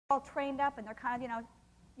all trained up and they're kind of,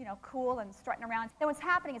 cool and strutting around. Then what's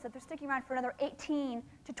happening is that they're sticking around for another 18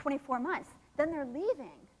 to 24 months. Then they're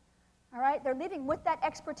leaving. All right? They're leaving with that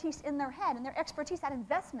expertise in their head, and their expertise, that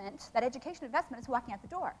investment, that education investment, is walking out the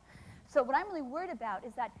door. So what I'm really worried about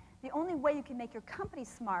is that the only way you can make your company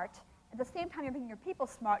smart, at the same time you're making your people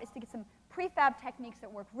smart, is to get some prefab techniques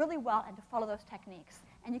that work really well and to follow those techniques.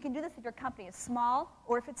 And you can do this if your company is small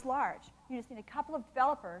or if it's large. You just need a couple of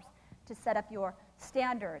developers to set up your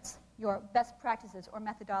standards, your best practices or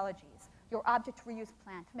methodologies, your object reuse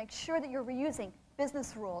plan, to make sure that you're reusing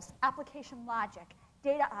business rules, application logic,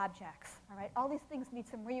 data objects. All right? All these things need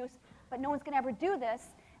some reuse, but no one's going to ever do this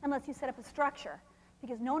unless you set up a structure,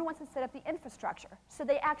 because no one wants to set up the infrastructure. So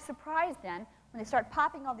they act surprised then when they start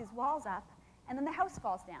popping all these walls up, and then the house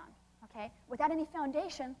falls down. Okay? Without any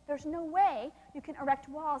foundation, there's no way you can erect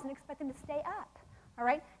walls and expect them to stay up. All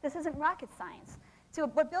right? This isn't rocket science. So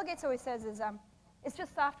what Bill Gates always says is, it's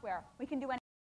just software. We can do anything.